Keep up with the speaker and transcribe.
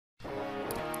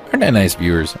Aren't I nice,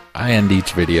 viewers? I end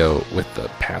each video with the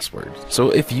password.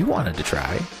 So if you wanted to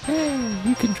try,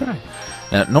 you can try.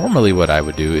 Now, normally what I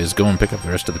would do is go and pick up the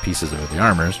rest of the pieces of the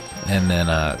armors and then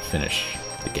finish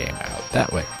the game out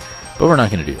that way. But we're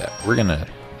not going to do that. We're going to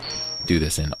do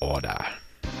this in order.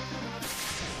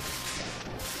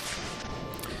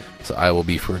 So I will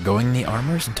be foregoing the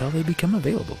armors until they become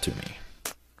available to me.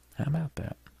 How about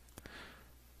that?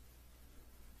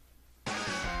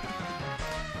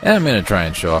 And I'm going to try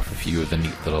and show off a few of the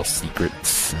neat little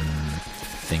secrets and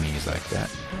thingies like that.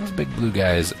 Those big blue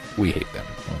guys, we hate them.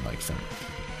 No one likes them.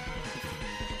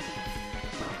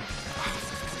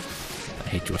 I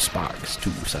hate your sparks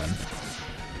too, son.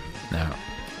 Now,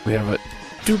 we have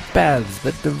two paths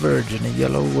that diverge in a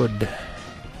yellow wood.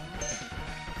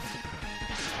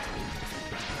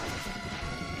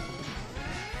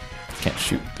 Can't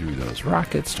shoot through those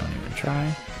rockets, don't even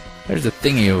try. There's a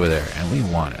thingy over there, and we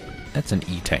want it. That's an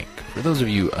E-tank. For those of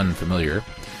you unfamiliar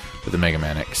with the Mega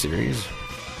Man X series,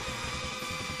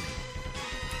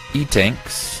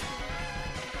 E-tanks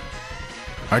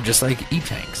are just like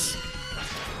E-tanks.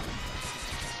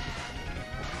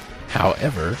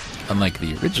 However, unlike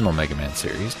the original Mega Man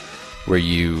series, where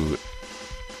you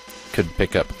could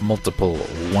pick up multiple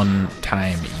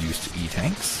one-time used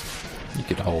E-tanks, you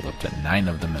could hold up to 9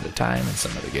 of them at a time in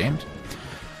some of the games.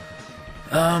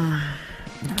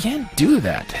 You can't do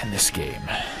that in this game.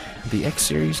 The X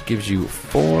series gives you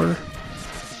 4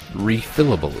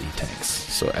 refillable E-tanks.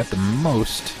 So at the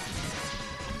most,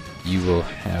 you will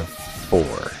have 4.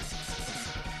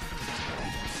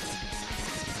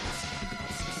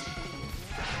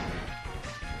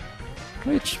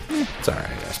 Which, it's alright,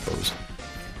 I suppose.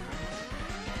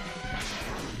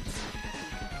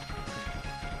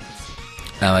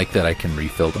 I like that I can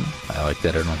refill them. I like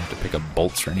that I don't have to pick up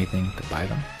bolts or anything to buy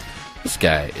them. This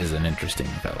guy is an interesting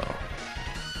fellow.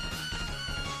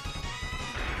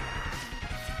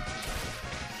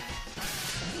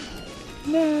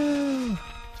 No!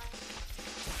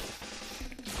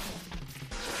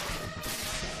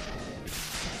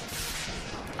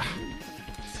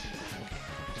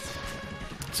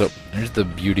 So, there's the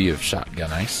beauty of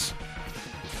shotgun ice.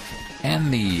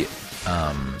 And the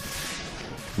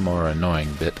more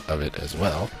annoying bit of it as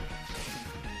well.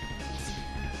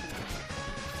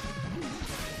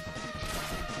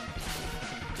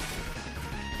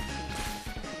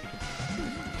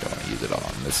 Don't want to use it all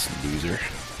on this loser.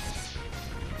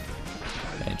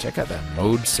 And check out that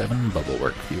Mode 7 bubble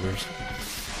work, viewers.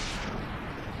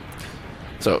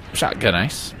 So, shotgun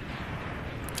ice.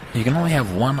 You can only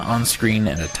have one on screen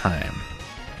at a time.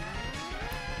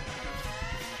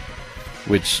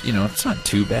 Which, you know, it's not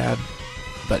too bad.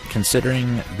 But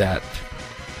considering that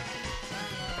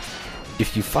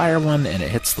if you fire one and it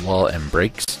hits the wall and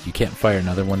breaks, you can't fire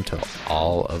another one till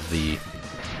all of the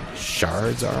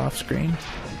shards are off screen,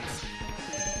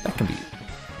 that can be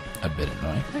a bit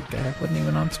annoying. That guy wasn't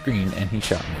even on screen and he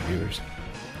shot me, viewers.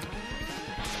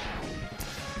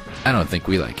 I don't think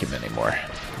we like him anymore.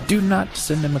 Do not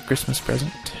send him a Christmas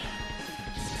present.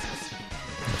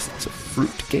 Unless it's a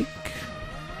fruit cake.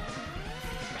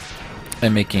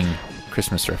 I'm making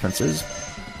Christmas references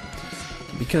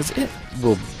because it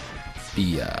will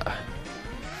be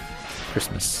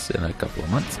Christmas in a couple of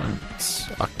months. It's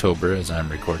October as I'm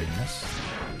recording this.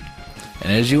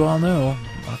 And as you all know,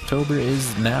 October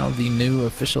is now the new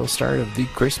official start of the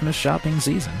Christmas shopping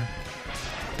season.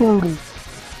 We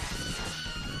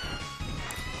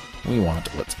want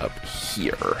what's up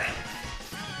here.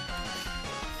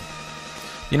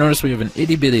 You notice we have an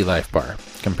itty-bitty life bar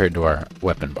compared to our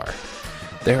weapon bar.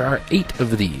 There are 8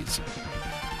 of these.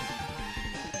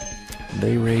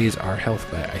 They raise our health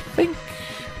by, I think,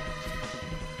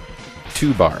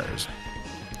 2 bars.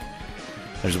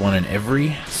 There's one in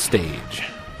every stage.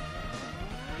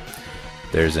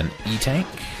 There's an E-tank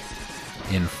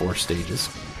in 4 stages.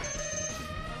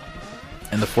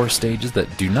 And the 4 stages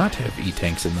that do not have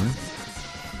E-tanks in them,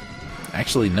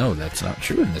 actually, no, that's not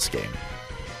true in this game.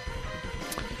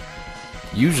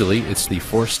 Usually, it's the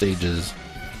 4 stages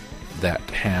that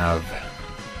have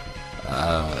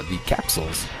the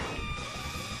capsules.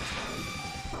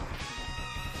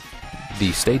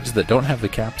 The stages that don't have the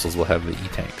capsules will have the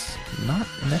E-tanks. Not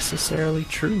necessarily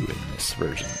true in this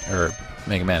version, or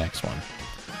Mega Man X1.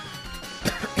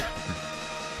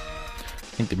 I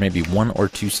think there may be 1 or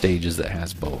 2 stages that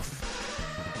has both.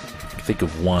 I think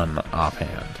of one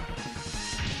offhand.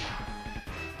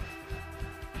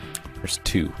 There's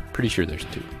 2. Pretty sure there's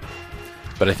 2.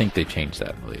 But I think they changed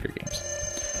that in the later games.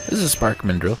 This is Spark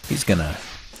Mandrill. He's gonna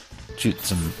shoot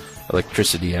some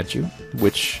electricity at you,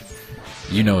 which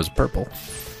you know is purple.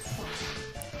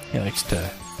 He likes to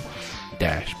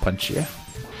dash punch you.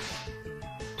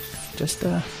 Just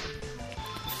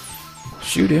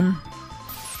shoot him.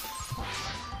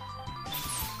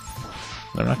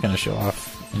 They're not going to show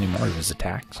off any more of his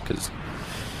attacks, because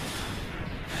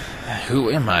who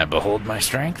am I? Behold my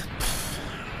strength?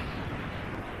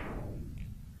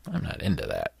 I'm not into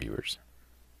that, viewers.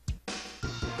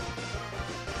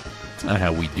 It's not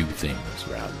how we do things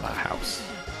around my house.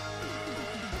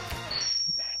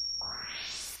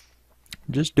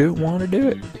 Just don't want to do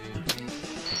it.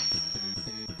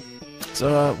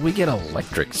 So we get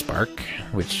electric spark,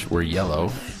 which were yellow,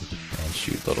 and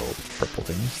shoot little purple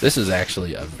things. This is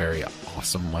actually a very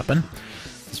awesome weapon.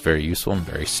 It's very useful and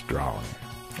very strong.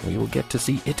 We will get to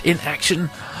see it in action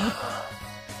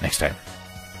next time.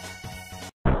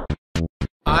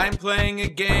 I'm playing a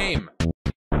game.